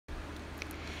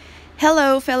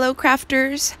Hello fellow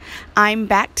crafters, I'm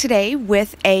back today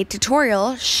with a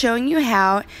tutorial showing you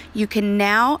how you can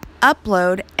now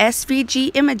upload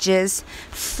SVG images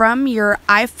from your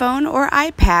iPhone or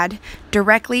iPad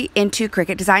directly into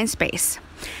Cricut Design Space.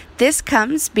 This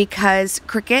comes because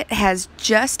Cricut has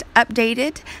just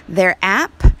updated their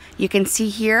app. You can see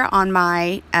here on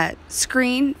my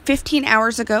screen 15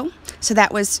 hours ago, so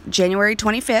that was January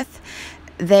 25th.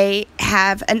 They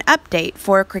have an update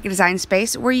for Cricut Design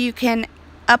Space where you can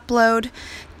upload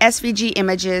SVG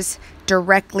images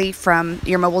directly from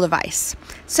your mobile device.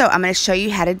 So I'm going to show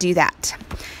you how to do that.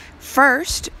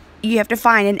 First, you have to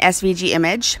find an SVG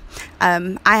image.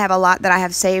 I have a lot that I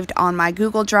have saved on my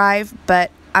Google Drive,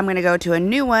 but I'm going to go to a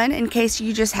new one in case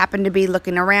you just happen to be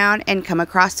looking around and come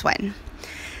across one.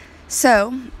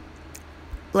 So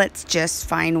let's just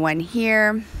find one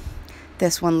here.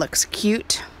 This one looks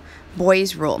cute.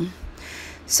 Boys Rule.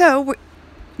 So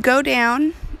go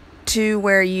down to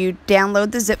where you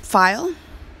download the zip file,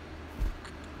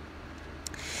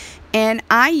 and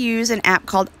I use an app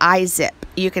called iZip.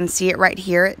 You can see it right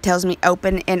here. It tells me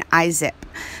open in iZip.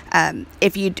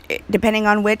 Depending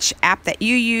on which app that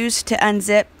you use to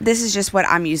unzip, this is just what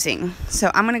I'm using.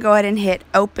 So I'm going to go ahead and hit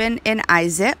open in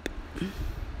iZip,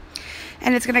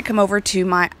 and it's going to come over to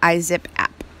my iZip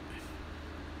app.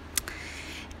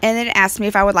 And then it asked me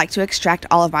if I would like to extract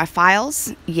all of my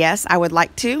files. Yes, I would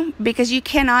like to, because you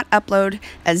cannot upload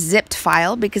a zipped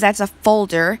file because that's a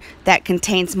folder that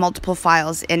contains multiple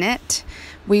files in it.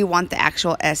 We want the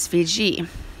actual SVG.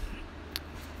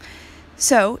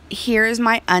 So here is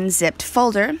my unzipped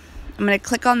folder. I'm going to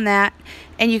click on that,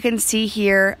 and you can see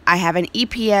here I have an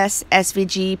EPS,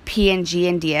 SVG, PNG,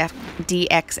 and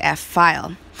DXF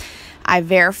file. I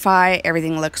verify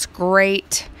everything looks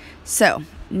great. So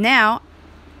now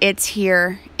it's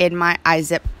here in my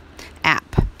iZip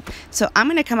app. So I'm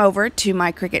going to come over to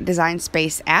my Cricut Design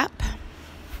Space app,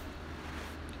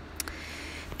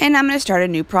 and I'm going to start a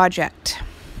new project.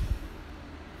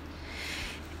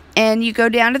 And you go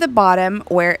down to the bottom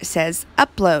where it says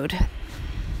upload,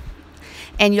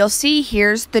 and you'll see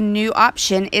here's the new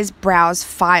option is browse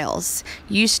files.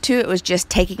 Used to, it was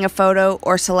just taking a photo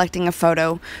or selecting a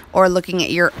photo or looking at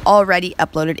your already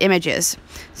uploaded images.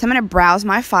 So I'm going to browse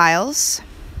my files.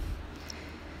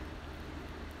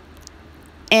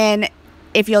 And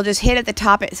if you'll just hit at the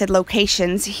top, it said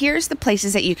locations. Here's the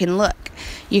places that you can look.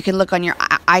 You can look on your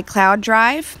iCloud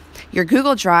Drive, your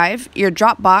Google Drive, your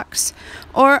Dropbox,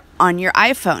 or on your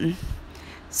iPhone.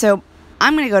 So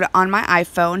I'm going to go to on my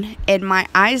iPhone, and my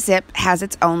iZip has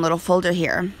its own little folder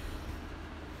here.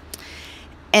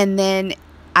 And then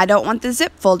I don't want the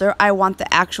zip folder, I want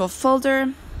the actual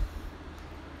folder.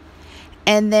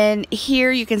 And then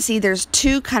here you can see there's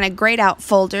two kind of grayed out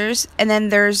folders, and then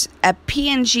there's a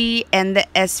PNG and the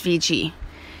SVG.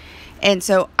 And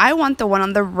so I want the one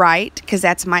on the right because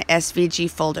that's my SVG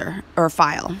folder or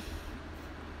file.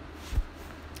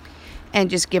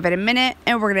 And just give it a minute,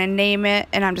 and we're going to name it,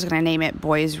 and I'm just going to name it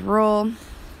Boys Rule. And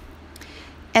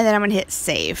then I'm going to hit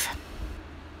save.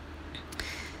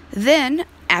 Then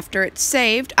after it's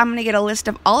saved, I'm going to get a list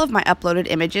of all of my uploaded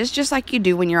images just like you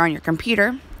do when you're on your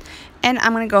computer. And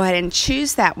I'm going to go ahead and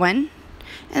choose that one,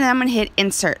 and then I'm going to hit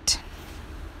insert.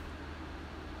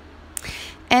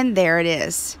 And there it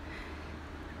is.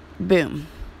 Boom.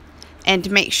 And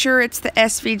to make sure it's the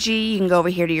SVG, you can go over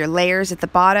here to your layers at the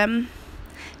bottom,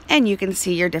 and you can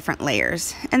see your different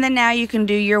layers. And then now you can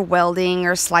do your welding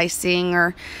or slicing,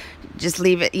 or just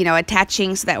leave it,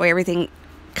 attaching, so that way everything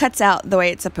cuts out the way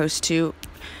it's supposed to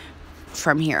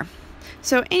from here.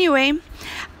 So anyway,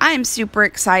 I'm super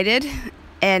excited.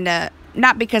 And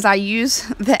not because I use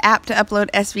the app to upload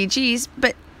SVGs,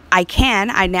 but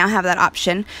I now have that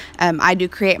option. I do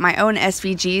create my own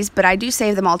SVGs, but I do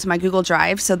save them all to my Google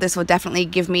Drive, so this will definitely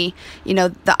give me,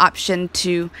 the option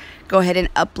to go ahead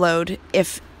and upload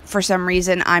if for some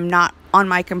reason I'm not on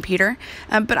my computer.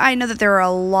 But I know that there are a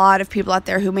lot of people out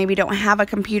there who maybe don't have a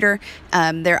computer.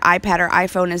 Their iPad or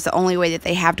iPhone is the only way that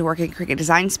they have to work in Cricut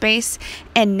Design Space,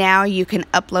 and now you can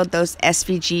upload those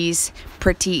SVGs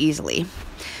pretty easily.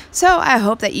 So I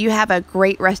hope that you have a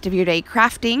great rest of your day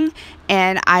crafting,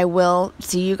 and I will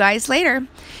see you guys later.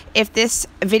 If this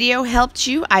video helped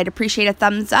you, I'd appreciate a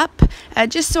thumbs up,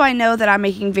 just so I know that I'm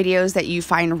making videos that you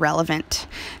find relevant.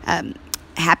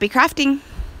 Happy crafting!